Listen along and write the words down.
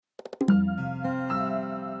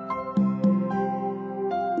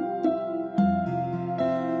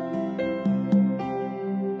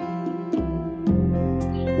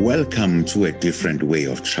Welcome to A Different Way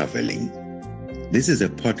of Traveling. This is a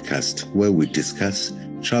podcast where we discuss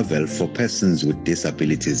travel for persons with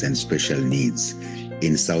disabilities and special needs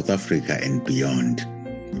in South Africa and beyond,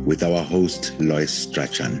 with our host, Lois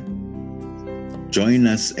Strachan. Join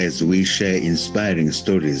us as we share inspiring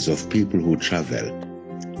stories of people who travel,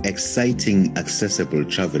 exciting, accessible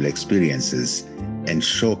travel experiences, and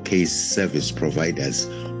showcase service providers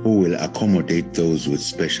who will accommodate those with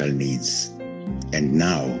special needs. And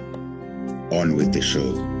now, on with the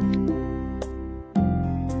show.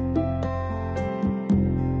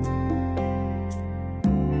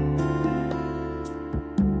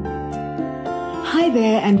 Hi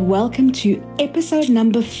there, and welcome to episode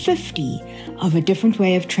number 50 of A Different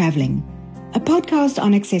Way of Traveling, a podcast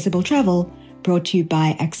on accessible travel brought to you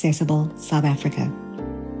by Accessible South Africa.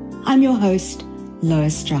 I'm your host,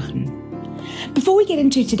 Lois Strachan. Before we get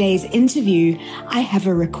into today's interview, I have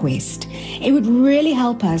a request. It would really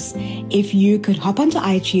help us if you could hop onto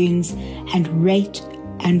iTunes and rate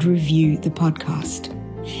and review the podcast.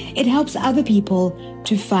 It helps other people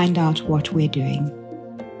to find out what we're doing.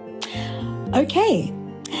 Okay,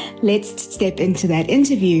 let's step into that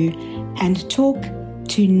interview and talk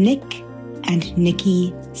to Nick and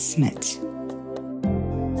Nikki Smit.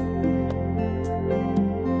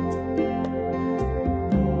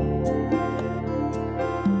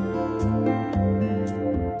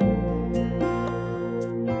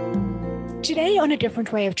 Today on A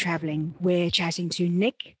Different Way of Traveling, we're chatting to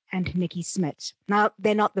Nick and Nikki Smit. Now,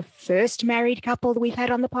 they're not the first married couple that we've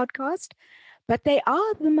had on the podcast, but they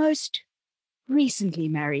are the most recently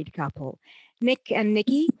married couple. Nick and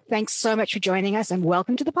Nikki, thanks so much for joining us and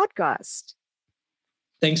welcome to the podcast.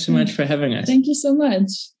 Thanks so much for having us. Thank you so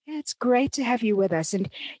much. Yeah, it's great to have you with us. And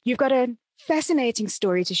you've got a fascinating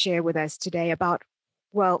story to share with us today about,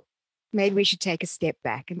 well, maybe we should take a step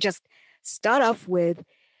back and just start off with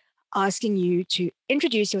asking you to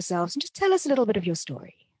introduce yourselves and just tell us a little bit of your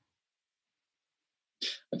story.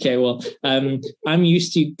 Okay, well, I'm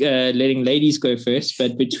used to letting ladies go first,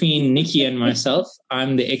 but between Nikki and myself,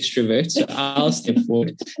 I'm the extrovert, so I'll step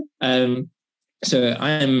forward. So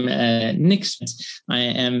I'm Nick Smit. I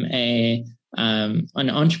am an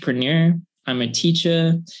entrepreneur. I'm a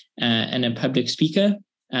teacher and a public speaker,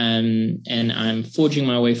 and I'm forging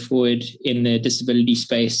my way forward in the disability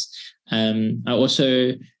space. I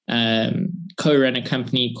also co-run a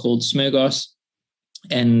company called Smergos.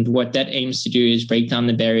 And what that aims to do is break down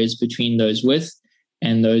the barriers between those with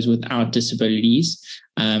and those without disabilities.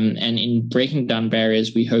 And in breaking down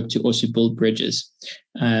barriers, we hope to also build bridges.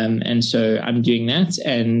 And so I'm doing that.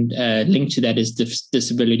 And linked to that is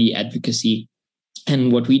disability advocacy.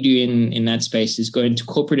 And what we do in that space is go into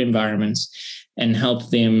corporate environments and help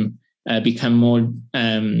them become more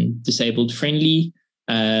disabled friendly,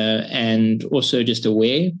 and also just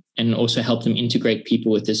aware, and also help them integrate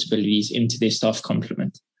people with disabilities into their staff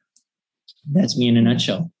complement. That's me in a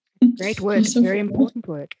nutshell. Great work. Very important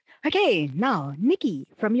work. Okay, now, Nikki,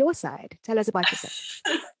 from your side, tell us about yourself.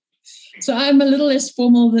 So I'm a little less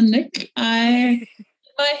formal than Nick. In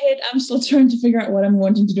my head, I'm still trying to figure out what I'm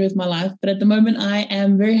wanting to do with my life. But at the moment, I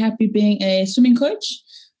am very happy being a swimming coach.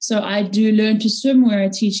 So I do learn to swim, where I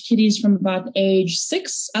teach kiddies from about age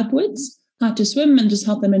 6 upwards how to swim and just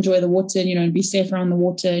help them enjoy the water, and be safe around the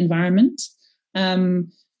water environment. So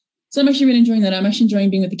I'm actually really enjoying that. I'm actually enjoying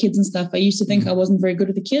being with the kids and stuff. I used to think I wasn't very good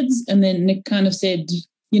with the kids. And then Nick kind of said,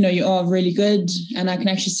 you are really good. And I can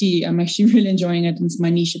actually see I'm actually really enjoying it. It's my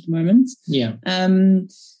niche at the moment. Yeah.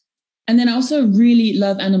 And then I also really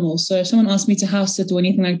love animals. So if someone asks me to house sit or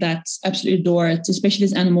anything like that, absolutely adore it, especially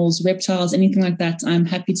as animals, reptiles, anything like that. I'm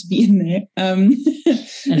happy to be in there.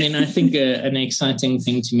 And then I think an exciting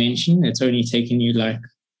thing to mention, it's only taken you like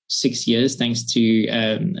 6 years, thanks to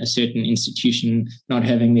a certain institution not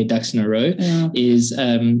having their ducks in a row, is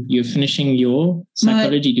you're finishing your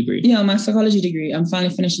psychology degree. Yeah, my psychology degree. I'm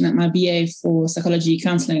finally finishing that, my BA for psychology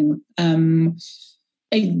counseling.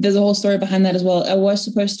 There's a whole story behind that as well. I was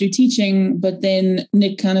supposed to do teaching, but then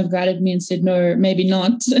Nick kind of guided me and said, no, maybe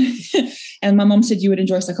not. And my mom said you would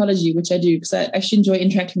enjoy psychology, which I do, because I actually enjoy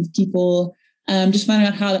interacting with people, just finding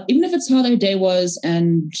out how, even if it's how their day was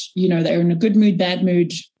and, they're in a good mood, bad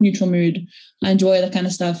mood, neutral mood. I enjoy that kind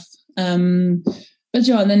of stuff. But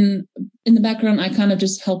yeah, and then in the background, I kind of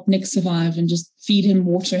just help Nick survive and just feed him,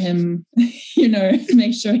 water him,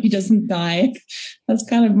 make sure he doesn't die. That's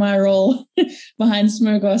kind of my role behind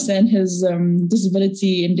Smergos and his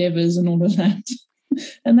disability endeavors and all of that.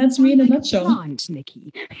 And that's me in a nutshell. Plant,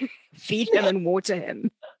 Nikki. Feed him and water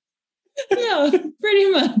him. Yeah,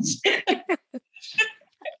 pretty much.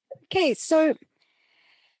 Okay, so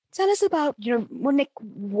tell us about, Nick,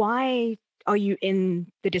 why are you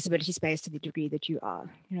in the disability space to the degree that you are?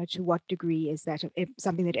 To what degree is that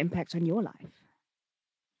something that impacts on your life?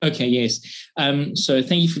 Okay, yes. So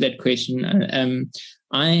thank you for that question.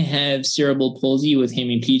 I have cerebral palsy with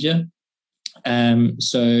hemiplegia.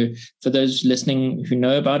 So for those listening who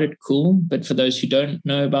know about it, cool. But for those who don't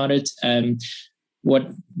know about it,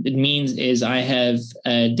 what it means is I have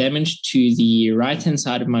damage to the right-hand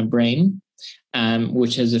side of my brain,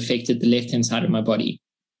 which has affected the left-hand side of my body.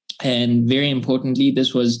 And very importantly,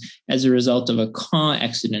 this was as a result of a car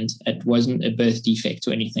accident. It wasn't a birth defect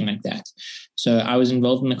or anything like that. So I was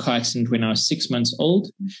involved in a car accident when I was 6 months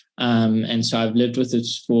old. And so I've lived with it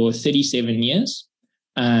for 37 years.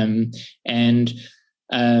 And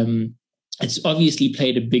it's obviously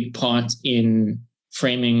played a big part in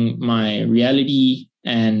framing my reality.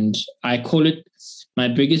 And I call it my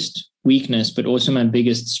biggest weakness, but also my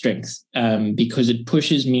biggest strength, because it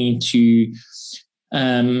pushes me to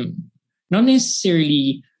not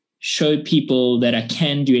necessarily show people that I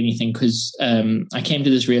can do anything, because I came to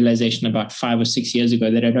this realization about 5 or 6 years ago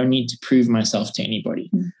that I don't need to prove myself to anybody.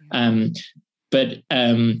 But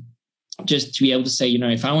just to be able to say,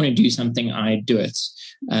 if I want to do something, I do it.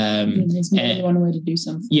 There's more than one way to do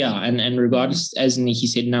something. Yeah, and regardless, as Nikki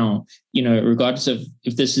said now, regardless of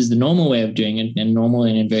if this is the normal way of doing it, and normal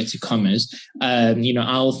in inverted commas,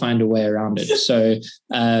 I'll find a way around it. So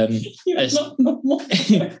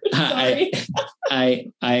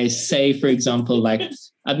I say, for example, like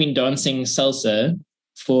I've been dancing salsa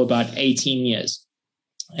for about 18 years.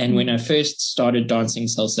 And when I first started dancing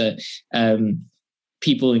salsa,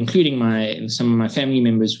 people, including some of my family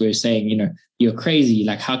members, were saying, you're crazy.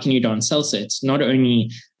 Like, how can you dance salsa? It's not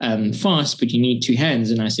only fast, but you need 2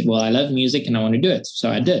 hands. And I said, well, I love music and I want to do it.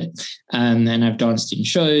 So I did. And I've danced in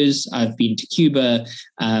shows. I've been to Cuba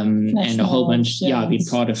and a whole bunch. Yes. Yeah, I've been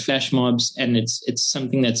part of flash mobs. And it's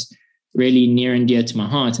something that's really near and dear to my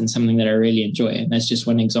heart and something that I really enjoy. And that's just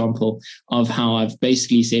one example of how I've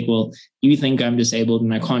basically said, well, you think I'm disabled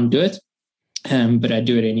and I can't do it, but I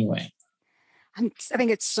do it anyway. I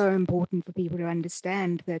think it's so important for people to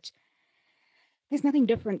understand that there's nothing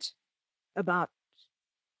different about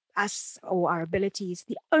us or our abilities.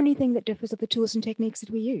 The only thing that differs are the tools and techniques that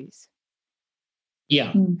we use.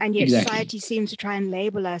 Yeah. And yet exactly. Society seems to try and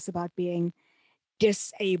label us about being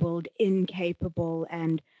disabled, incapable,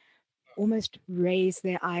 and almost raise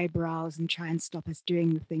their eyebrows and try and stop us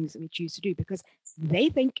doing the things that we choose to do because they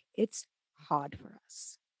think it's hard for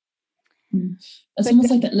us. It's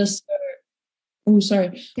almost like that list. Oh,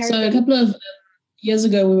 sorry. So a couple of years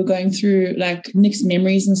ago, we were going through like Nick's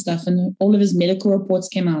memories and stuff, and all of his medical reports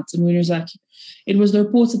came out. And we was like, it was the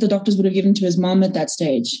reports that the doctors would have given to his mom at that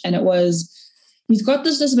stage. And it was, he's got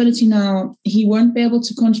this disability now. He won't be able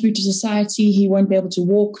to contribute to society. He won't be able to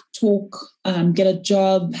walk, talk, get a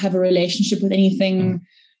job, have a relationship with anything.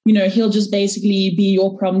 He'll just basically be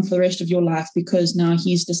your problem for the rest of your life because now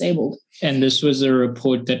he's disabled. And this was a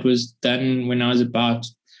report that was done when I was about,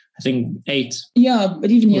 I think, 8. Yeah,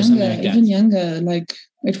 but even younger, like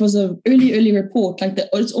it was a early report. Like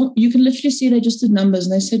you can literally see they just did numbers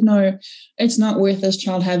and they said, no, it's not worth this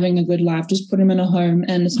child having a good life. Just put him in a home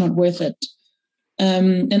and it's not worth it.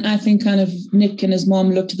 And I think kind of Nick and his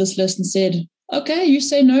mom looked at this list and said, okay, you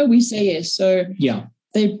say no, we say yes. So yeah.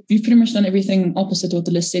 You've pretty much done everything opposite what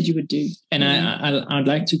the list said you would do. And I'd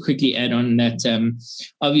like to quickly add on that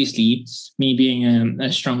obviously me being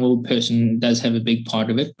a strong-willed person does have a big part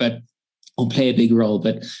of it, or play a big role.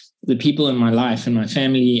 But the people in my life and my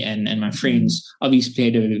family and my friends obviously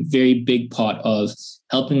played a very big part of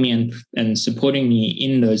helping me and supporting me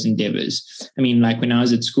in those endeavors. I mean, like when I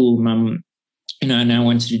was at school, Mum, and I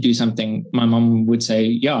wanted to do something, my mom would say,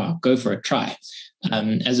 yeah, go for it, try.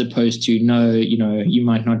 As opposed to, no, you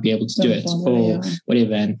might not be able to do it or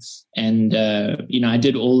whatever. And I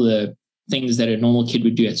did all the things that a normal kid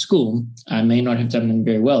would do at school. I may not have done them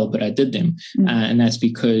very well, but I did them. And that's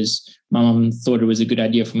because my mom thought it was a good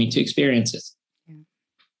idea for me to experience it. Yeah.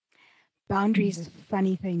 Boundaries are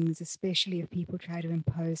funny things, especially if people try to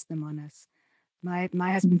impose them on us.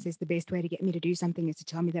 My husband says the best way to get me to do something is to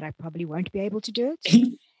tell me that I probably won't be able to do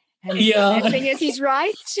it. And the thing is, he's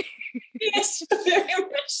right. Yes, very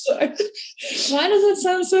much so. Why does it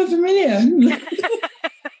sound so familiar?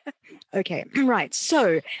 Okay, right.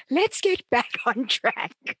 So let's get back on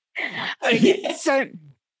track. Okay, so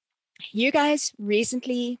you guys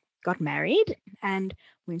recently got married and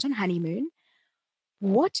went on honeymoon.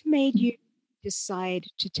 What made you decide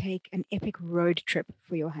to take an epic road trip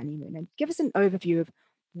for your honeymoon? And give us an overview of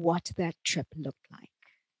what that trip looked like.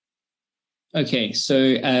 Okay, so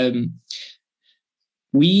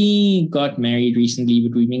we got married recently,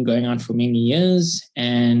 but we've been going out for many years.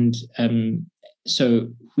 And so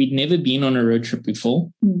we'd never been on a road trip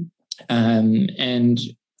before. And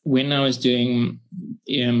when I was doing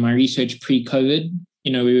my research pre-COVID,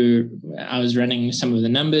 I was running some of the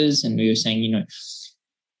numbers, and we were saying,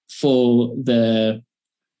 for the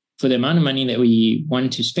amount of money that we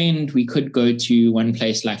want to spend, we could go to one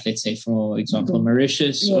place, like, let's say, for example,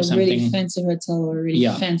 Mauritius or something. A really fancy hotel or a really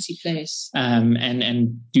fancy place.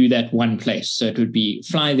 And do that one place. So it would be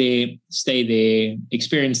fly there, stay there,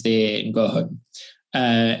 experience there, and go home.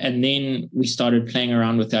 And then we started playing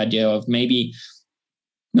around with the idea of maybe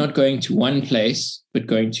not going to one place, but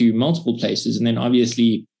going to multiple places. And then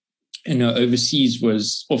obviously, overseas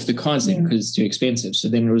was off the cards then because it's too expensive. So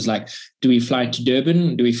then it was like, do we fly to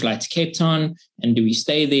Durban? Do we fly to Cape Town? And do we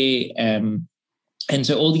stay there? And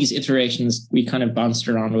so all these iterations we kind of bounced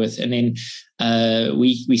around with. And then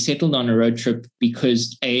we settled on a road trip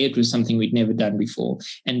because A, it was something we'd never done before,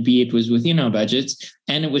 and B, it was within our budgets.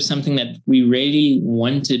 And it was something that we really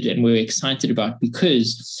wanted and we were excited about,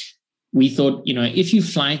 because we thought, if you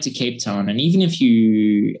fly to Cape Town, and even if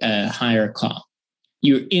you hire a car,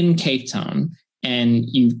 you're in Cape Town and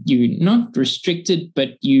you're not restricted,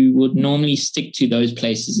 but you would normally stick to those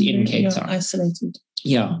places in Cape Town. Isolated.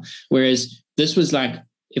 Yeah. Whereas this was like,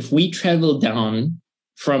 if we travel down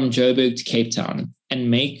from Joburg to Cape Town and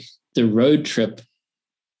make the road trip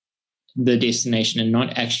the destination and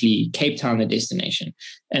not actually Cape Town the destination.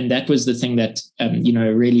 And that was the thing that,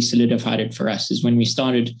 really solidified it for us, is when we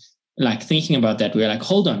started like thinking about that, we were like,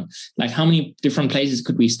 hold on, like how many different places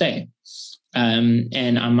could we stay?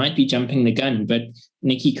 And I might be jumping the gun, but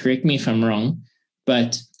Nikki, correct me if I'm wrong,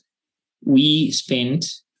 but we spent,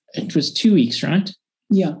 it was 2 weeks, right?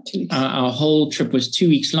 Yeah, 2 weeks. Our whole trip was 2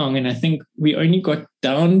 weeks long, and I think we only got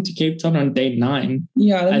down to Cape Town on day 9.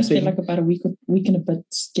 Yeah, then we spent like about a week and a bit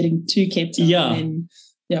getting to Cape Town. Yeah. And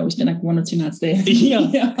we spent like 1 or 2 nights there.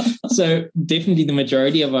 Yeah. So definitely the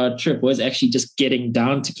majority of our trip was actually just getting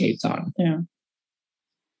down to Cape Town. Yeah.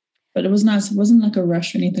 But it was nice. It wasn't like a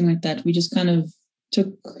rush or anything like that. We just kind of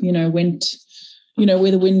took, went,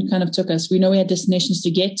 where the wind kind of took us. We know we had destinations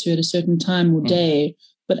to get to at a certain time or day.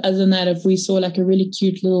 But other than that, if we saw like a really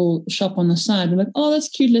cute little shop on the side, we're like, oh, that's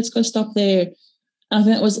cute, let's go stop there. And I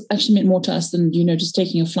think that was actually meant more to us than, just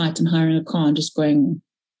taking a flight and hiring a car and just going,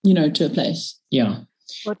 to a place. Yeah.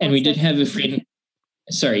 And we did have a friend.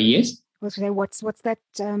 Sorry, yes? What's that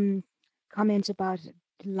comment about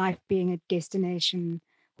life being a destination,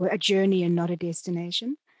 or a journey and not a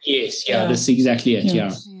destination? Yes, that's exactly it,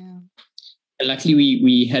 yeah. And luckily,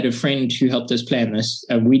 we had a friend who helped us plan this.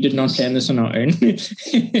 We did not plan this on our own.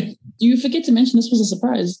 You forget to mention this was a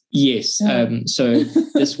surprise. Yes. So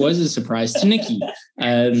this was a surprise to Nikki,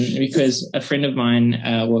 because a friend of mine,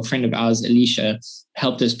 a friend of ours, Alicia,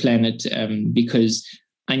 helped us plan it, because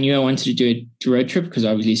I knew I wanted to do a road trip, because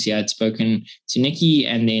obviously I had spoken to Nikki,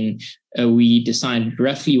 and then we decided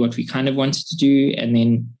roughly what we kind of wanted to do. And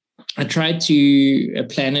then I tried to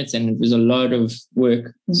plan it, and it was a lot of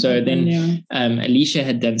work. So then Alicia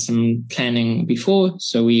had done some planning before.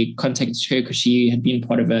 So we contacted her because she had been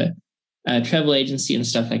part of a travel agency and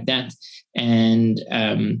stuff like that. And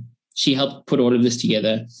she helped put all of this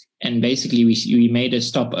together. And basically we made a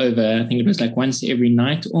stop over, I think it was like once every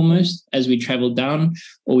night almost, as we traveled down,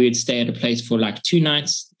 or we would stay at a place for like 2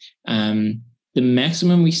 nights. The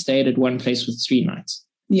maximum we stayed at one place was 3 nights.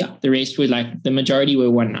 Yeah. The rest were like, the majority were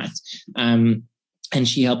 1 night. And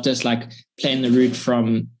she helped us like plan the route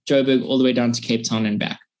from Joburg all the way down to Cape Town and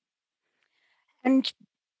back. And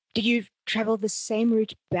did you travel the same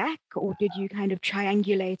route back, or did you kind of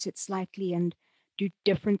triangulate it slightly and do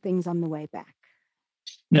different things on the way back?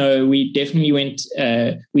 No, we definitely went,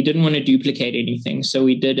 we didn't want to duplicate anything. So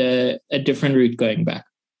we did a different route going back.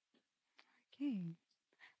 Okay.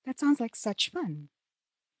 That sounds like such fun.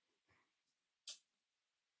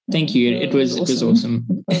 Thank you. It was awesome.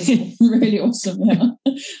 It was really awesome.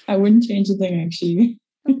 Yeah. I wouldn't change a thing, actually.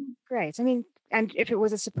 Great. I mean, and if it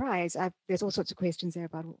was a surprise, there's all sorts of questions there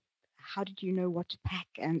about how did you know what to pack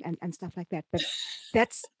and stuff like that. But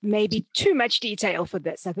that's maybe too much detail for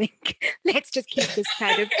this, I think. Let's just keep this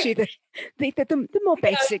kind of to the more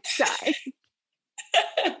basic side.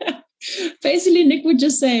 Basically, Nick would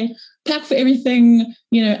just say, pack for everything,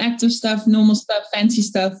 active stuff, normal stuff, fancy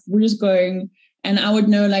stuff. We're just going. And I would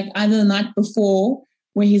know like either the night before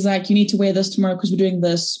where he's like, you need to wear this tomorrow because we're doing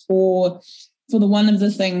this, or for the one of the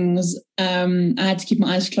things, I had to keep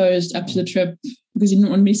my eyes closed up to the trip because he didn't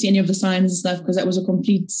want me to see any of the signs and stuff, because that was a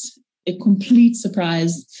complete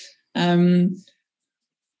surprise.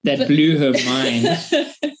 that blew her mind.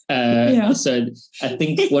 So I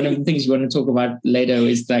think one of the things you want to talk about later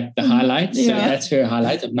is like the highlights. So that's her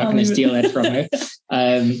highlight. I'm not going to steal that from her.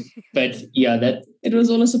 But yeah, that it was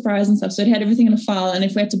all a surprise and stuff. So it had everything in a file. And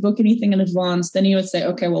if we had to book anything in advance, then he would say,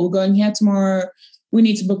 okay, well, we're going here tomorrow. We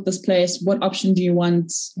need to book this place. What option do you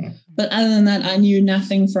want? Yeah. But other than that, I knew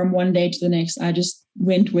nothing from one day to the next. I just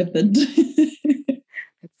went with it.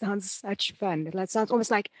 It sounds such fun. That sounds almost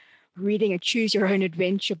like reading a choose your own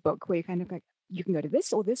adventure book where you kind of like, you can go to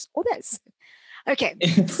this or this or this. Okay.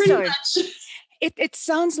 So it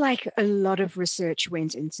sounds like a lot of research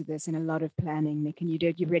went into this and a lot of planning, Nick, and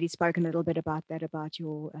you've already spoken a little bit about that, about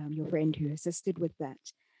your friend who assisted with that.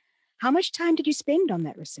 How much time did you spend on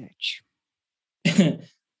that research?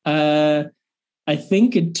 I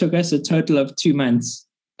think it took us a total of 2 months.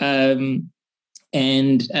 And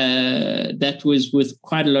that was with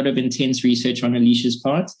quite a lot of intense research on Alicia's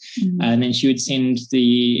part. Mm-hmm. And then she would send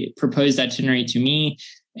the proposed itinerary to me,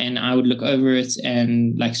 and I would look over it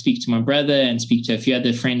and like speak to my brother and speak to a few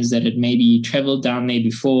other friends that had maybe traveled down there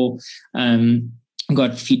before,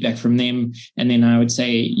 got feedback from them. And then I would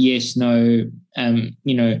say, yes, no,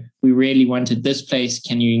 we really wanted this place.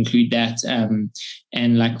 Can you include that?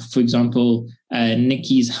 And like, for example,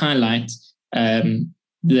 Nikki's highlight,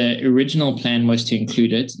 the original plan was to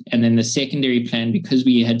include it. And then the secondary plan, because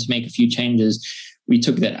we had to make a few changes, we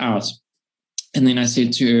took that out. And then I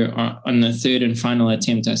said to her on the third and final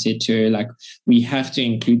attempt, I said to her, like, we have to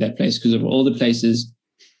include that place because of all the places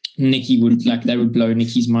Nikki would like, that would blow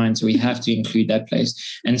Nikki's mind. So we have to include that place.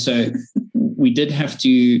 And so we did have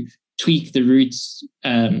to tweak the routes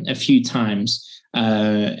a few times.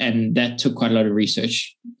 And that took quite a lot of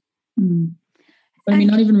research. Mm. I mean,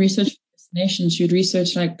 not even research destination. She would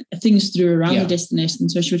research like things to do around the destination.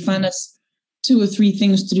 So she would find us 2 or 3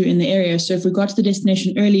 things to do in the area. So if we got to the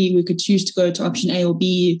destination early, we could choose to go to option A or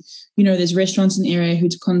B. There's restaurants in the area who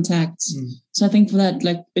to contact. So I think for that,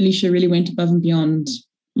 like, Alicia really went above and beyond,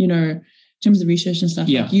 in terms of research and stuff.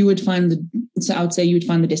 Yeah. Like, you would find I would say you would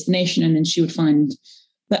find the destination, and then she would find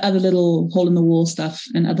the other little hole in the wall stuff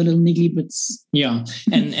and other little niggly bits. Yeah.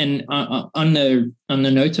 And on the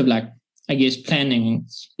note of, like, I guess planning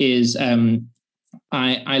is,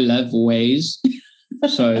 I love Waze.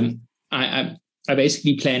 So I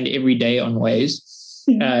basically planned every day on Waze,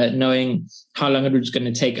 knowing how long it was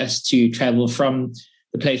going to take us to travel from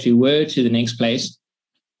the place we were to the next place.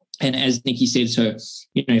 And as Nikki said, so,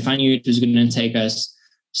 if I knew it was going to take us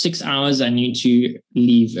 6 hours, I knew to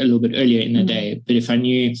leave a little bit earlier in the day. But if I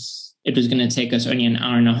knew it was going to take us only an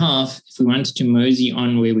hour and a half, if we wanted to mosey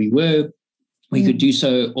on where we were, we could do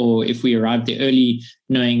so. Or if we arrived there early,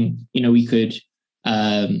 knowing, we could,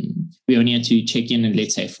 we only had to check in at,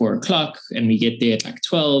 let's say, 4:00 and we get there at like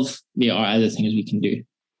 12. There are other things we can do.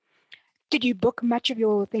 Did you book much of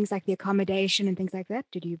your things like the accommodation and things like that?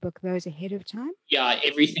 Did you book those ahead of time? Yeah,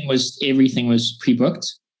 everything was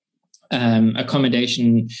pre-booked.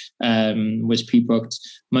 Accommodation was pre-booked.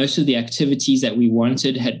 Most of the activities that we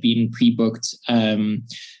wanted had been pre-booked.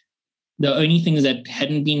 The only things that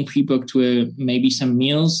hadn't been pre-booked were maybe some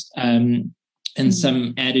meals and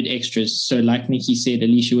some added extras. So like Nikki said,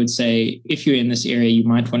 Alicia would say, if you're in this area, you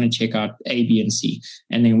might want to check out A, B, and C.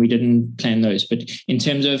 And then we didn't plan those. But in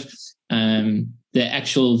terms of the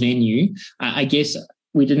actual venue, I guess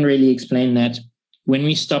we didn't really explain that when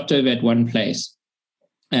we stopped over at one place,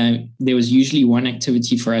 there was usually one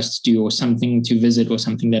activity for us to do or something to visit or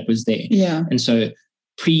something that was there. Yeah. And so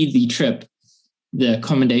pre the trip, the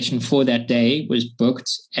accommodation for that day was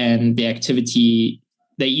booked, and the activity,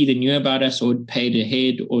 they either knew about us or paid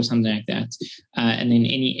ahead or something like that. And then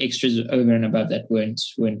any extras over and above that weren't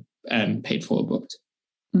paid for or booked.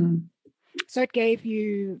 Mm. So it gave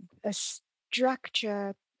you a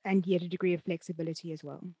structure and yet a degree of flexibility as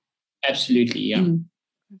well. Absolutely, yeah. Mm.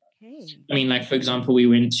 Okay. I mean, like, for example, we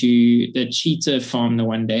went to the cheetah farm the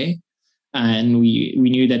one day, and we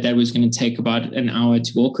knew that was going to take about an hour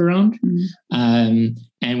to walk around. And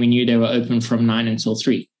we knew they were open from 9 until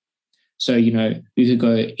 3. So, we could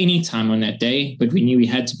go any time on that day, but we knew we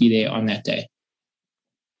had to be there on that day.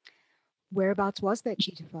 Whereabouts was that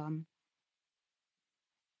cheetah farm?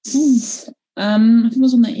 I think it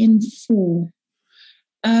was on the N4.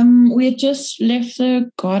 We had just left the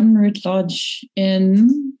Garden Route Lodge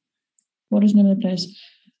in, what is the name of the place?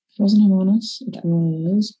 It wasn't Hermanus. It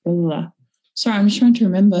was blah. Sorry, I'm just trying to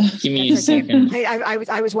remember. Give me a second.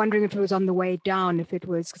 I was wondering if it was on the way down, if it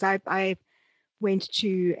was, because I went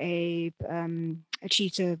to a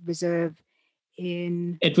cheetah reserve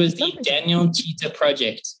in... It was the Daniel Cheetah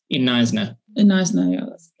Project in Knysna. In Knysna, yeah,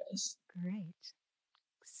 that's the place. Great.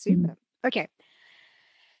 Super. Okay.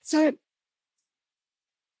 So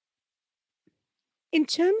in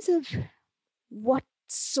terms of what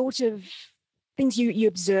sort of things you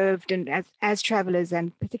observed and as travelers,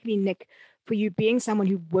 and particularly Nick, for you being someone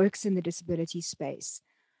who works in the disability space,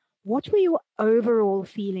 what were your overall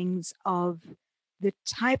feelings of the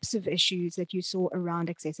types of issues that you saw around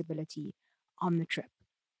accessibility on the trip?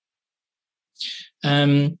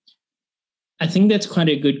 I think that's quite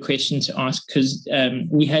a good question to ask, because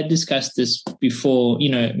we had discussed this before,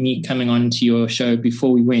 me coming on to your show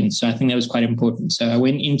before we went. So I think that was quite important. So I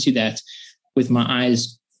went into that with my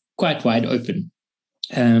eyes quite wide open.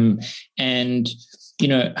 And,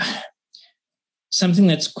 something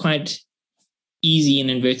that's quite easy in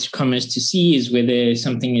inverted commas to see is whether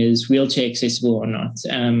something is wheelchair accessible or not.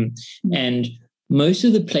 And most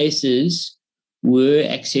of the places were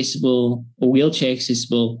accessible or wheelchair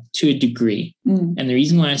accessible to a degree. And the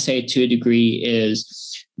reason why I say to a degree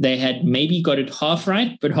is they had maybe got it half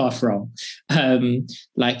right, but half wrong.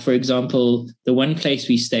 Like, for example, the one place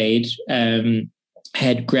we stayed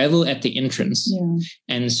had gravel at the entrance. Yeah.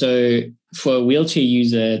 And so for a wheelchair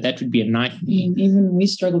user, that would be a nightmare. Even we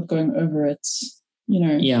struggled going over it,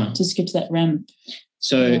 just get to that ramp.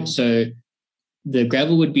 So the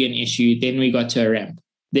gravel would be an issue. Then we got to a ramp.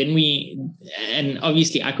 And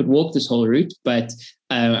obviously I could walk this whole route, but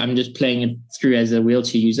I'm just playing it through as a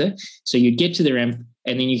wheelchair user. So you get to the ramp,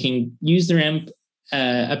 and then you can use the ramp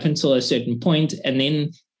up until a certain point, and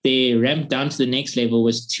then the ramp down to the next level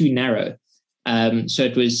was too narrow. So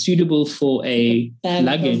it was suitable for a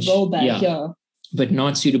luggage, but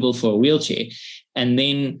not suitable for a wheelchair. And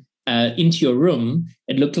then into your room,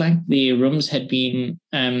 it looked like the rooms had been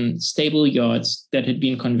stable yards that had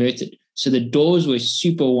been converted. So the doors were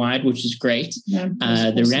super wide, which is great.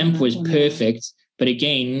 The ramp was perfect. But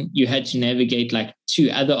again, you had to navigate like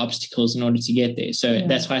two other obstacles in order to get there. So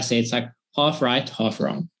that's why I say it's like half right, half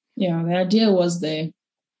wrong. Yeah, the idea was there.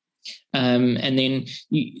 And then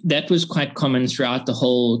that was quite common throughout the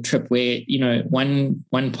whole trip, where, one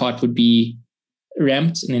part would be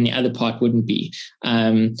ramped and then the other part wouldn't be.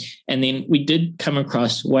 And then we did come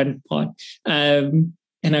across one part,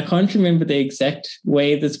 and I can't remember the exact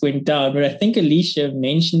way this went down, but I think Alicia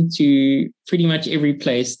mentioned to pretty much every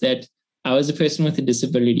place that I was a person with a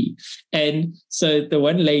disability. And so the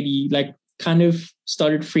one lady kind of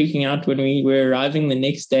started freaking out when we were arriving the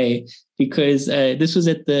next day, because this was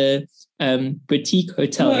at the boutique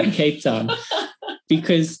hotel in Cape Town.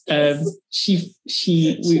 Because we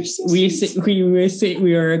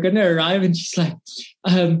were going to arrive, and she's like,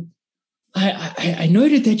 I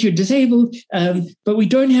noted that you're disabled, but we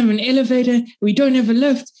don't have an elevator, we don't have a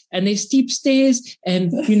lift, and there's steep stairs,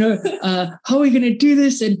 and how are we going to do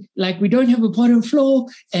this? And we don't have a bottom floor.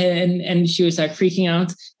 And she was freaking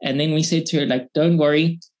out. And then we said to her, don't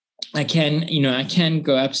worry, I can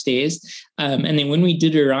go upstairs. And then when we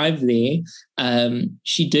did arrive there,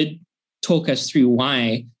 she did talk us through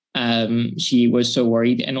why she was so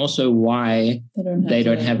worried, and also why they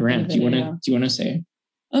don't have a ramp. Do you want to say?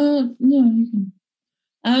 No, you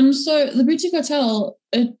can. So the boutique hotel,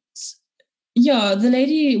 the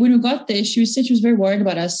lady, when we got there, she said she was very worried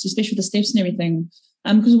about us, especially with the steps and everything,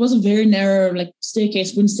 because it was a very narrow wooden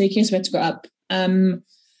staircase we had to go up. And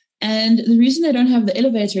the reason they don't have the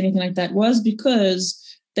elevator or anything like that was because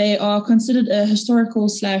they are considered a historical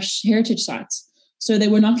 / heritage site. So they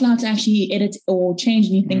were not allowed to actually edit or change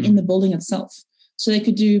anything in the building itself. So they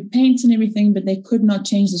could do paint and everything, but they could not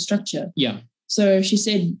change the structure. Yeah. So she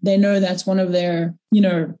said they know that's one of their,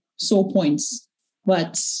 sore points.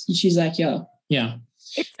 But she's like, yeah. Yeah.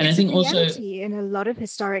 And I think also in a lot of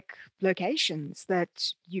historic locations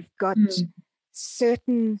that you've got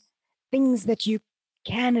certain things that you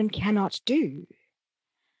can and cannot do.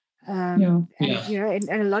 And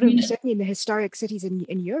a lot of, certainly in the historic cities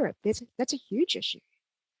in Europe, that's a huge issue.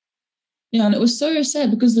 Yeah, and it was so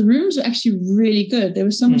sad because the rooms were actually really good. There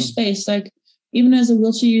was so much space. Even as a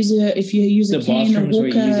wheelchair user, if you use a cane or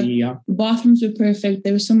walker, the bathrooms were perfect.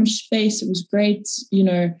 There was so much space. It was great.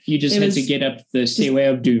 You just had to get up the stairway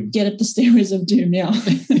of doom. Get up the stairways of doom, yeah,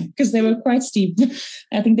 because they were quite steep.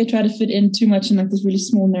 I think they tried to fit in too much in this really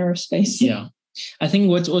small, narrow space. Yeah. I think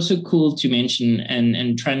what's also cool to mention,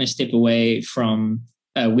 and trying to step away from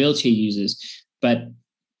wheelchair users, but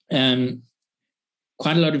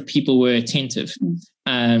quite a lot of people were attentive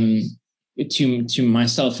to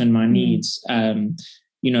myself and my needs.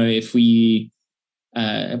 If we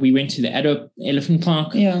went to the elephant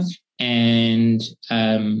park, and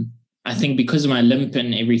I think because of my limp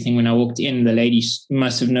and everything, when I walked in, the lady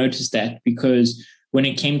must have noticed that, because when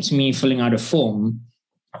it came to me filling out a form,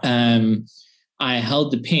 I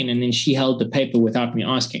held the pen and then she held the paper without me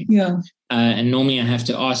asking. Yeah. And normally I have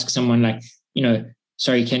to ask someone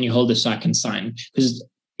sorry, can you hold this so I can sign? Because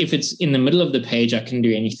if it's in the middle of the page, I can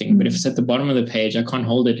do anything. But if it's at the bottom of the page, I can't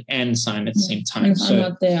hold it and sign at the same time. And if I'm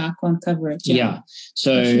not there, I can't cover it. Yeah.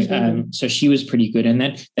 So she was pretty good. And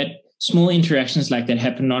that small interactions like that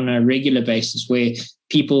happened on a regular basis, where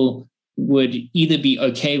people would either be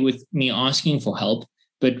okay with me asking for help,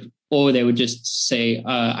 or they would just say,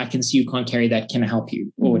 I can see you can't carry that. Can I help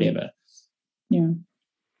you? Or whatever. Yeah.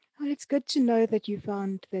 Well, it's good to know that you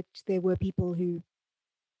found that there were people who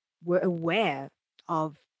were aware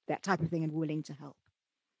of that type of thing and willing to help.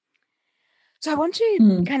 So I want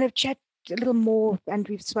to kind of chat a little more, and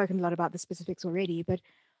we've spoken a lot about the specifics already, but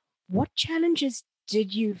what challenges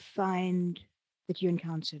did you find that you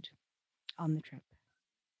encountered on the trip?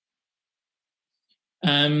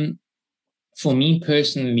 For me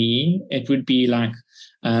personally, it would be like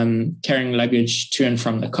carrying luggage to and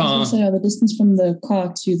from the car. I was gonna say, the distance from the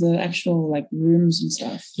car to the actual like rooms and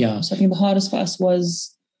stuff. Yeah. So I think the hardest for us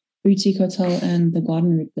was boutique hotel and the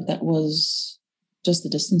garden route, but that was just the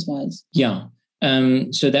distance wise. Yeah.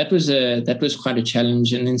 So that was quite a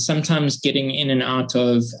challenge. And then sometimes getting in and out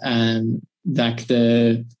of like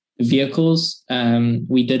the vehicles.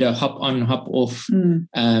 We did a hop on, hop off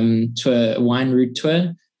to a wine route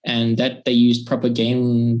tour, and that they used proper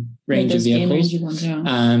game range of vehicles.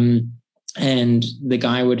 And the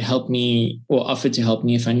guy would help me or offered to help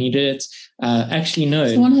me if I needed it. Actually, no.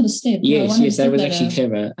 So the one had a step. Yes, that was actually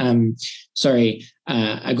clever. Sorry,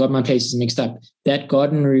 I got my places mixed up. That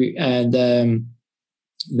garden route,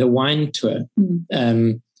 the wine tour,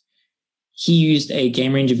 he used a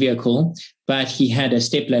game ranger vehicle, but he had a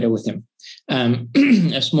step ladder with him,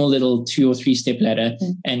 a small little 2 or 3 step ladder,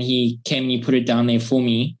 and he came and he put it down there for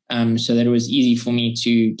me, so that it was easy for me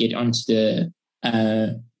to get onto the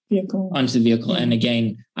vehicle. And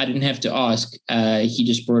again, I didn't have to ask. He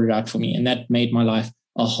just brought it out for me, and that made my life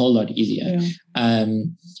a whole lot easier.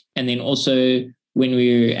 And then also when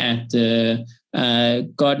we were at the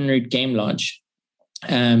Garden Route Game Lodge,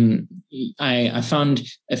 I found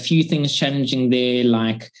a few things challenging there,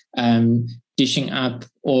 like dishing up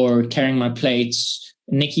or carrying my plates.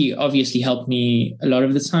 Nikki obviously helped me a lot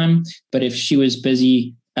of the time, but if she was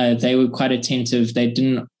busy, they were quite attentive. They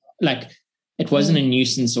didn't it wasn't a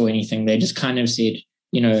nuisance or anything. They just kind of said,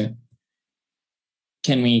 can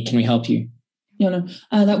we help you? Yeah, no,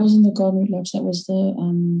 that wasn't the Garden Route Lodge. That was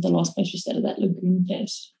the last place we stayed at, that lagoon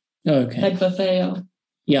place. Oh, okay. Like buffet.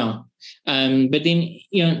 Yeah. But then,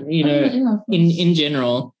 in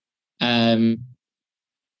general, I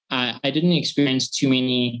didn't experience too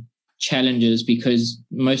many challenges, because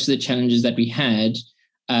most of the challenges that we had,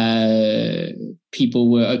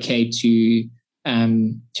 people were okay to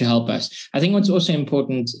help us. I think what's also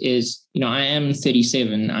important is, I am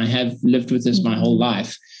 37. I have lived with this my whole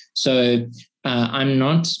life. So I'm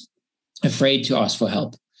not afraid to ask for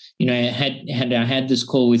help. Had I had this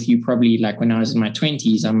call with you probably like when I was in my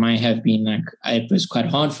 20s, I might have been like, it was quite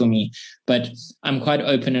hard for me, but I'm quite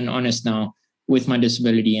open and honest now with my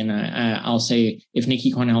disability. And I'll say, if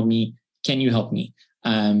Nikki can't help me, can you help me?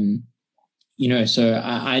 So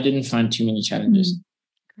I didn't find too many challenges.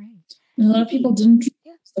 Great. And a lot of people didn't,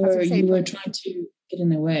 or you were trying to get in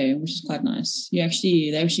their way, which is quite nice. They're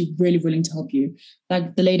actually really willing to help you.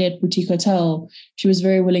 Like the lady at Boutique Hotel, she was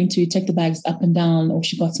very willing to take the bags up and down, or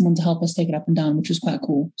she got someone to help us take it up and down, which was quite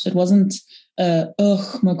cool. So it wasn't,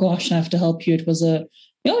 oh my gosh, I have to help you. It was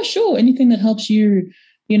yeah, sure, anything that helps you,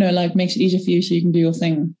 makes it easier for you so you can do your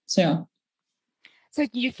thing. So yeah. So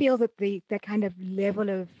do you feel that that kind of level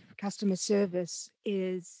of customer service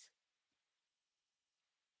is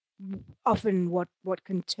often what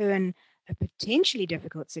can turn a potentially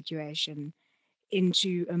difficult situation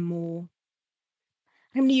into a more,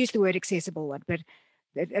 I'm going to use the word accessible one, but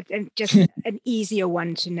just an easier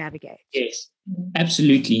one to navigate? Yes,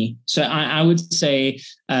 absolutely. So I would say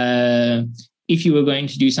if you were going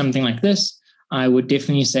to do something like this, I would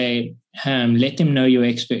definitely say let them know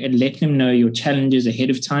let them know your challenges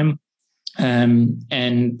ahead of time,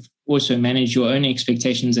 and also manage your own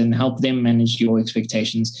expectations and help them manage your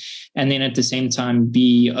expectations. And then at the same time,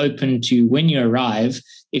 be open to, when you arrive,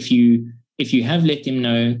 if you have let them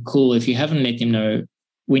know, cool. If you haven't let them know,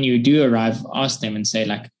 when you do arrive, ask them and say,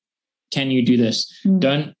 like, can you do this?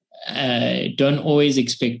 Don't always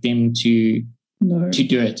expect them to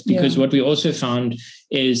do it, because what we also found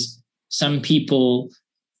is some people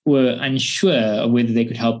were unsure of whether they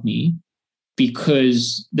could help me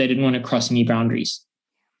because they didn't want to cross any boundaries.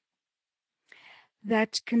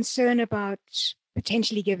 That concern about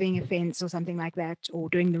potentially giving offense or something like that, or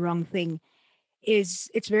doing the wrong thing, it's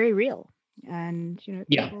very real. And,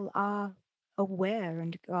 people are aware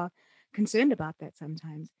and are concerned about that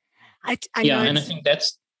sometimes. I yeah, and I think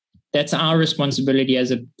that's our responsibility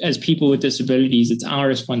as people with disabilities. It's our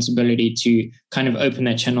responsibility to kind of open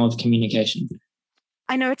that channel of communication.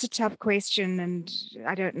 I know it's a tough question, and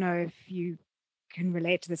I don't know if you can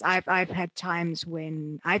relate to this. I've had times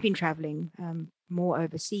when I've been traveling more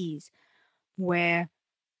overseas where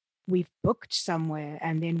we've booked somewhere,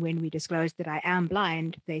 and then when we disclosed that I am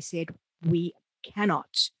blind, they said, we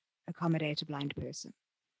cannot accommodate a blind person.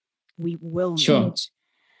 We will not.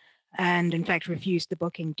 And in fact, refused the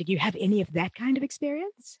booking. Did you have any of that kind of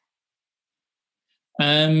experience?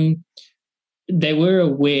 They were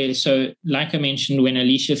aware. So like I mentioned, when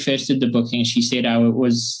Alicia first did the booking, she said I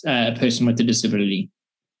was a person with a disability.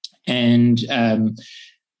 And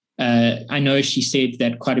I know she said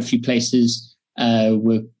that quite a few places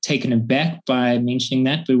were taken aback by mentioning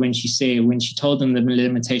that. But when she told them the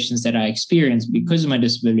limitations that I experienced because of my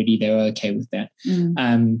disability, they were okay with that.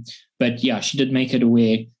 But yeah, she did make it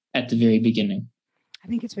aware at the very beginning. I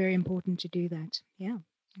think it's very important to do that. Yeah.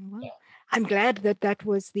 Well, I'm glad that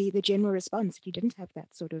was the general response. You didn't have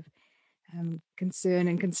that sort of concern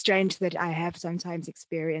and constraint that I have sometimes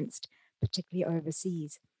experienced, particularly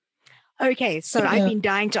overseas. Okay, so I've been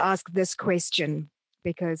dying to ask this question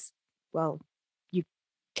because, well, you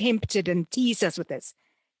tempted and teased us with this.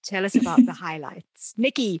 Tell us about the highlights.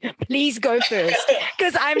 Nikki, please go first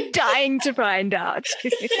because I'm dying to find out.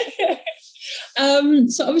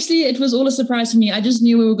 So obviously it was all a surprise for me. I just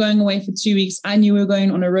knew we were going away for 2 weeks. I knew we were going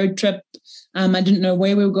on a road trip. I didn't know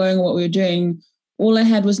where we were going or what we were doing. All I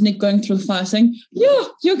had was Nick going through the fire saying, yeah,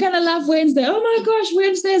 you're going to love Wednesday. Oh my gosh,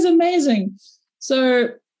 Wednesday is amazing. So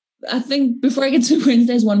I think before I get to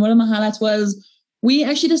Wednesday's one of my highlights was we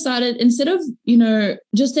actually decided instead of,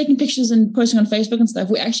 just taking pictures and posting on Facebook and stuff,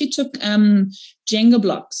 we actually took Jenga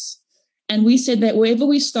blocks. And we said that wherever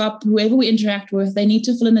we stop, whoever we interact with, they need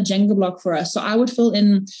to fill in the Jenga block for us. So I would fill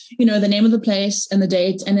in, the name of the place and the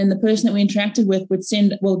date. And then the person that we interacted with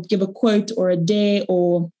would give a quote or a dare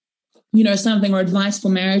or, something or advice for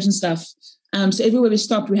marriage and stuff. So everywhere we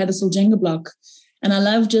stopped, we had this little Jenga block. And I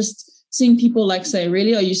love just seeing people say,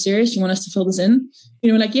 really, are you serious? You want us to fill this in?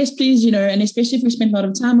 Yes, please, and especially if we spent a lot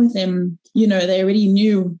of time with them, they already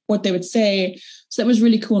knew what they would say. So that was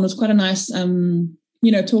really cool. And it was quite a nice,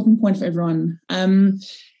 talking point for everyone. And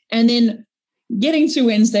then getting to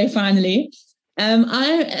Wednesday finally,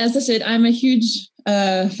 as I said, I'm a huge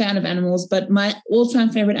fan of animals, but my all-time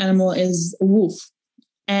favorite animal is a wolf.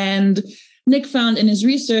 And Nick found in his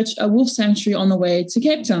research a wolf sanctuary on the way to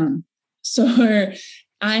Cape Town. So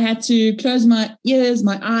I had to close my ears,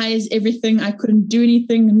 my eyes, everything. I couldn't do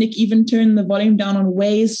anything. Nick even turned the volume down on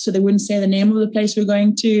Waze so they wouldn't say the name of the place we're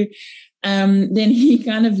going to. Then he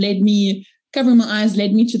kind of covering my eyes,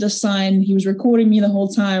 led me to the sign. He was recording me the whole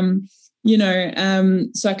time,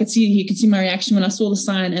 so he could see my reaction when I saw the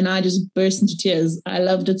sign, and I just burst into tears. I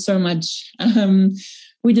loved it so much.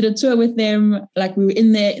 We did a tour with them, we were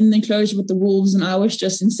in the enclosure with the wolves, and I was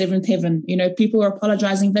just in seventh heaven. People were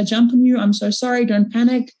apologizing if they jump on you. I'm so sorry, don't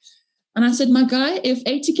panic. And I said, my guy, if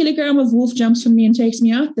 80 kilogram of wolf jumps on me and takes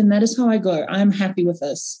me out, then that is how I go. I'm happy with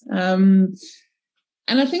this. And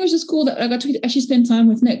I think it was just cool that I got to actually spend time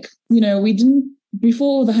with Nick. We didn't,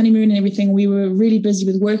 before the honeymoon and everything, we were really busy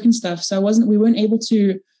with work and stuff. So we weren't able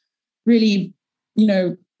to really,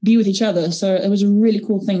 be with each other. So it was a really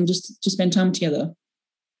cool thing just to spend time together.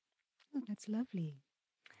 Oh, that's lovely.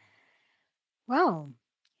 Wow.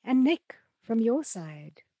 And Nick, from your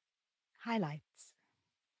side, highlights.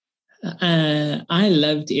 I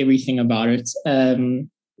loved everything about it.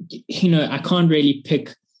 I can't really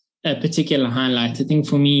pick a particular highlight. I think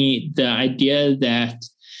for me, the idea that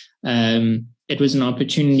it was an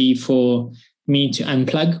opportunity for me to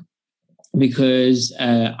unplug because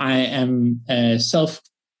I am a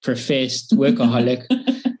self-professed workaholic.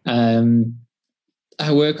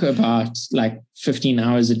 I work about 15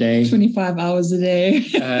 hours a day. 25 hours a day.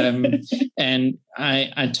 And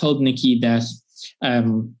I told Nikki that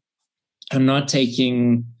I'm not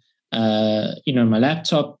taking, my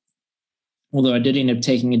laptop, although I did end up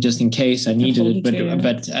taking it just in case I needed it,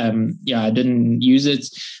 but I didn't use it.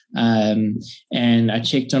 And I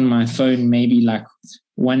checked on my phone maybe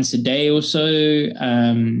once a day or so.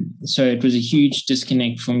 So it was a huge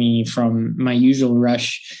disconnect for me from my usual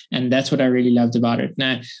rush. And that's what I really loved about it.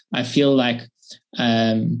 Now, I feel like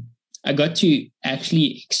I got to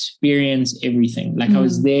actually experience everything. I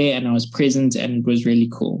was there and I was present and it was really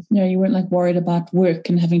cool. Yeah, you weren't worried about work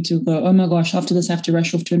and having to go, oh my gosh, after this I have to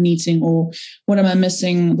rush off to a meeting, or what am I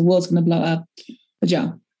missing? The world's going to blow up. But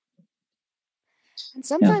yeah. And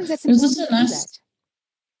sometimes that's important to do that.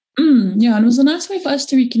 And it was a nice way for us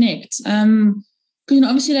to reconnect.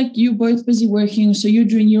 obviously, like, you're both busy working, so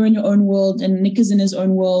you're in your own world, and Nick is in his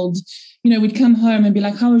own world. We'd come home and be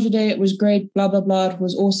like, how was your day? It was great, blah, blah, blah. It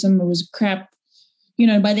was awesome. It was crap.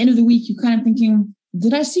 By the end of the week, you're kind of thinking,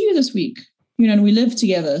 did I see you this week? And we lived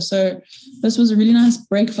together. So this was a really nice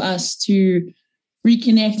break for us to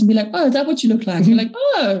reconnect and be like, oh, is that what you look like? You're like,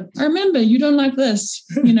 oh, I remember you don't like this,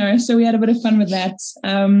 so we had a bit of fun with that.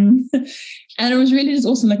 And it was really just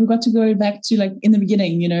awesome. Like, we got to go back to, like, in the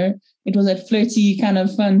beginning, it was that flirty kind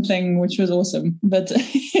of fun thing, which was awesome. But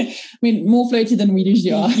I mean, more flirty than we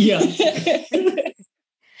usually are. Yeah.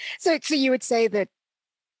 So you would say that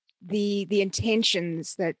the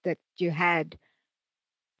intentions that you had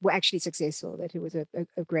were actually successful, that it was a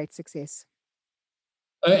great success.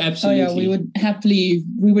 Oh, absolutely. Oh, yeah, we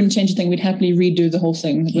wouldn't change a thing. We'd happily redo the whole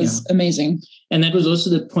thing. It was amazing. And that was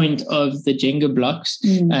also the point of the Jenga blocks.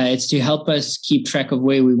 It's to help us keep track of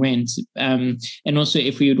where we went. And also,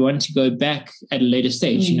 if we would want to go back at a later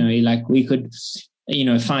stage, like we could,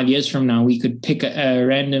 5 years from now, we could pick a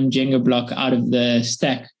random Jenga block out of the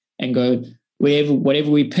stack and go,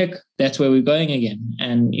 whatever we pick, that's where we're going again.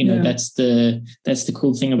 And, that's the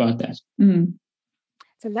cool thing about that.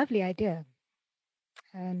 It's a lovely idea.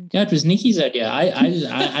 And yeah, it was Nikki's idea.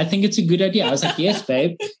 I think it's a good idea. I was like, yes,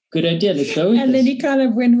 babe, good idea. Let's go with And this. then he kind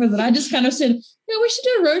of went with it. I just kind of said, we should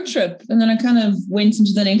do a road trip. And then I kind of went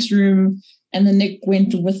into the next room, and then Nick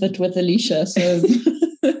went with it with Alicia. So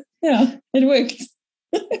yeah, it worked.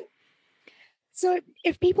 so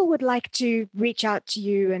if people would like to reach out to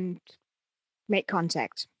you and make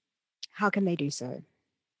contact, how can they do so?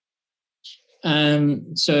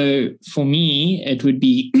 So for me, it would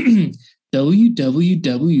be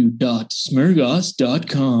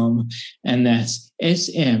www.smergos.com, and that's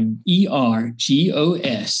SMERGOS.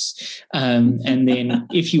 And then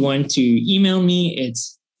if you want to email me,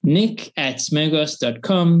 it's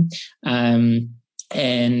nick@smergos.com.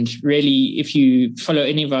 And really, if you follow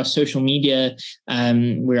any of our social media,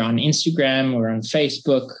 we're on Instagram, we're on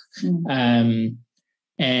Facebook,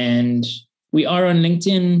 and we are on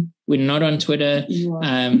LinkedIn. We're not on Twitter.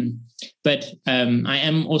 But I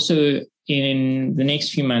am also, in the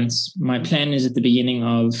next few months, my plan is at the beginning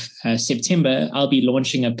of September, I'll be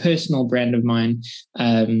launching a personal brand of mine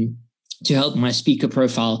to help my speaker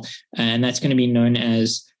profile. And that's going to be known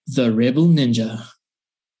as the Rebel Ninja.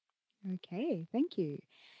 Okay, thank you.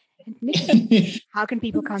 And Nikki, how can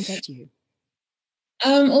people contact you?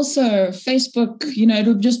 Also, Facebook,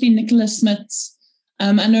 it'll just be Nicholas Smit.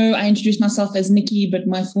 I know I introduced myself as Nikki, but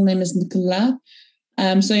my full name is Nicola.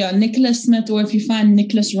 So yeah, Nicholas Smit, or if you find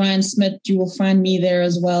Nicholas Ryan Smit, you will find me there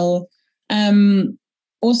as well.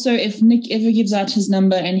 Also, if Nick ever gives out his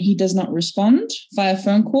number and he does not respond via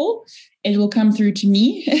phone call, it will come through to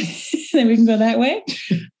me. Then we can go that way.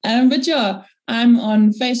 But yeah, I'm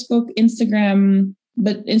on Facebook, Instagram,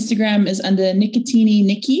 but Instagram is under Nicotini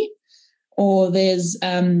Nikki, or there's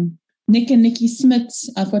Nick and Nikki Smit.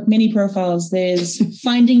 I've got many profiles. There's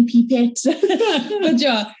Finding Pipette. But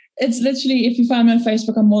yeah, it's literally, if you find me on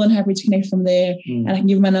Facebook, I'm more than happy to connect from there, and I can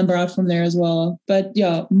give my number out from there as well. But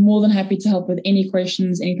yeah, more than happy to help with any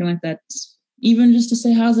questions, anything like that. Even just to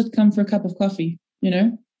say, how's it, come for a cup of coffee,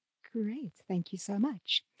 Great. Thank you so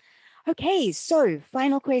much. Okay, so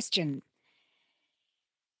final question.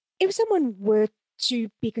 If someone were to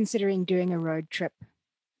be considering doing a road trip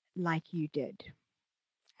like you did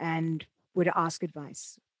and were to ask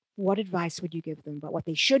advice, what advice would you give them about what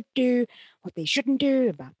they should do, what they shouldn't do,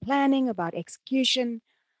 about planning, about execution?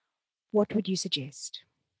 What would you suggest?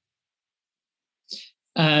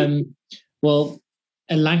 Well,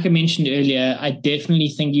 like I mentioned earlier, I definitely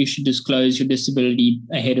think you should disclose your disability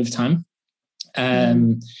ahead of time.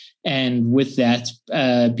 And with that,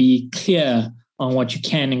 be clear on what you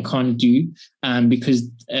can and can't do, because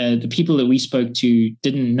the people that we spoke to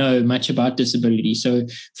didn't know much about disability. So,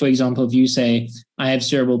 for example, if you say, I have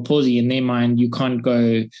cerebral palsy, in their mind, you can't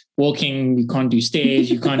go walking, you can't do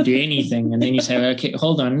stairs, you can't do anything. And then you say, okay,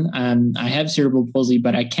 hold on, I have cerebral palsy,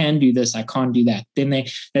 but I can do this, I can't do that. Then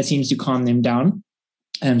that seems to calm them down.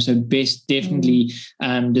 So best definitely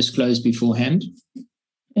disclose beforehand.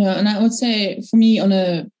 Yeah, and I would say for me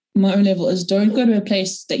on my own level is, don't go to a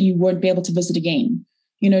place that you won't be able to visit again.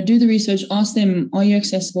 Do the research, ask them, are you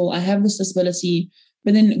accessible? I have this disability,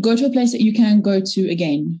 but then go to a place that you can go to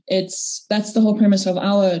again. That's the whole premise of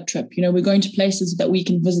our trip. We're going to places that we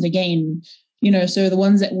can visit again. So the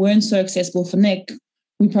ones that weren't so accessible for Nick,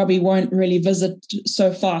 we probably won't really visit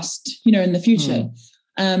so fast, in the future.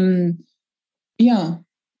 Yeah.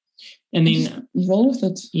 And then just roll with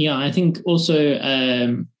it. Yeah, I think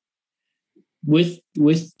also with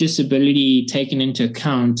disability taken into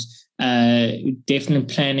account, definite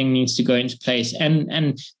planning needs to go into place,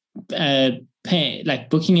 and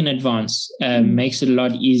booking in advance makes it a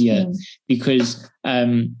lot easier because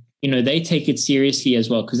they take it seriously as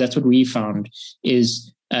well, because that's what we found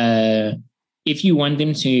is if you want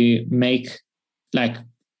them to make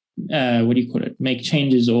make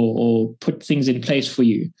changes or put things in place for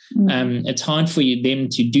you, it's hard for them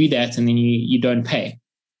to do that, and then you don't pay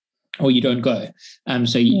or you don't go.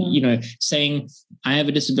 Saying I have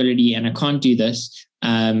a disability and I can't do this,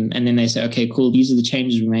 and then they say, okay, cool, these are the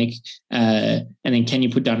changes we make, and then can you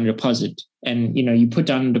put down a deposit? And you put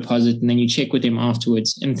down a deposit, and then you check with them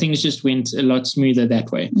afterwards, and things just went a lot smoother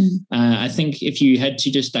that way. I think if you had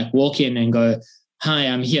to just walk in and go, hi,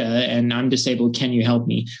 I'm here and I'm disabled, can you help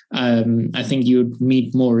me? I think you'd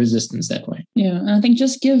meet more resistance that way. Yeah, and I think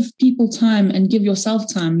just give people time and give yourself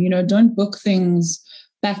time. Don't book things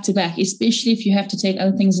back to back, especially if you have to take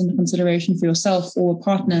other things into consideration for yourself or a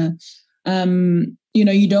partner.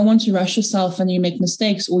 You don't want to rush yourself and you make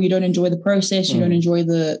mistakes, or you don't enjoy the process, you don't enjoy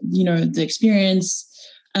the experience.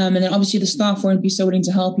 And then obviously the staff won't be so willing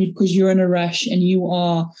to help you because you're in a rush and you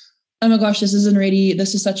are, oh my gosh, this isn't ready.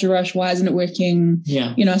 This is such a rush. Why isn't it working?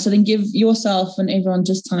 Yeah. So then give yourself and everyone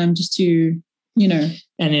just time just to, And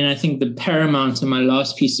then I think the paramount and my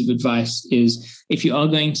last piece of advice is, if you are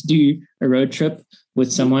going to do a road trip with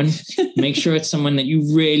someone, make sure it's someone that you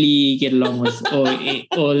really get along with,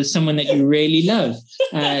 or someone that you really love,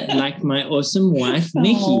 like my awesome wife,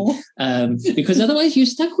 Nikki, because otherwise you're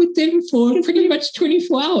stuck with them for pretty much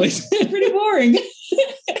 24 hours. Pretty boring.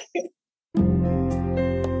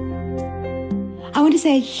 I want to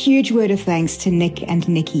say a huge word of thanks to Nick and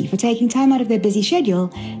Nikki for taking time out of their busy schedule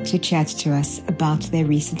to chat to us about their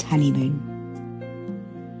recent honeymoon.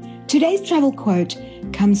 Today's travel quote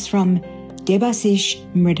comes from Debasish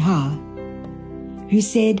Mridha, who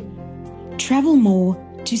said, "Travel more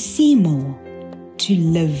to see more, to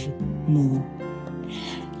live more."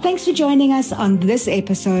 Thanks for joining us on this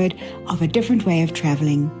episode of A Different Way of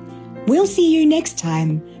Traveling. We'll see you next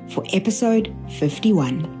time for episode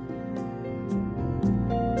 51.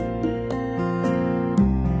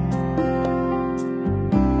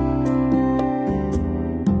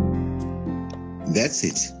 That's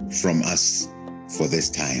it from us for this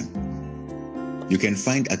time. You can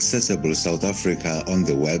find Accessible South Africa on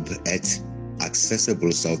the web at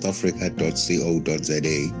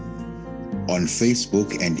accessiblesouthafrica.co.za, on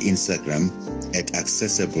Facebook and Instagram at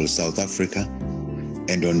Accessible South Africa,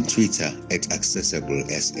 and on Twitter at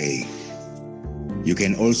AccessibleSA. You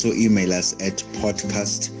can also email us at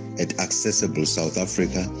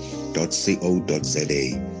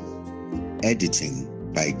podcast@accessiblesouthafrica.co.za. Editing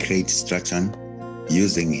by Craig Strachan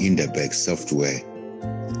using Hindenburg software.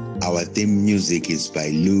 Our theme music is by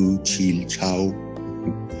Lu Chil Chow,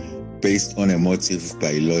 based on a motif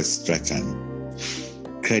by Lois Strachan.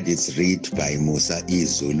 Credits read by Musa E.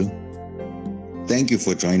 Zulu. Thank you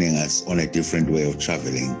for joining us on A Different Way of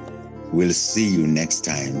Traveling. We'll see you next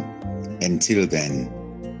time. Until then,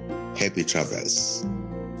 happy travels.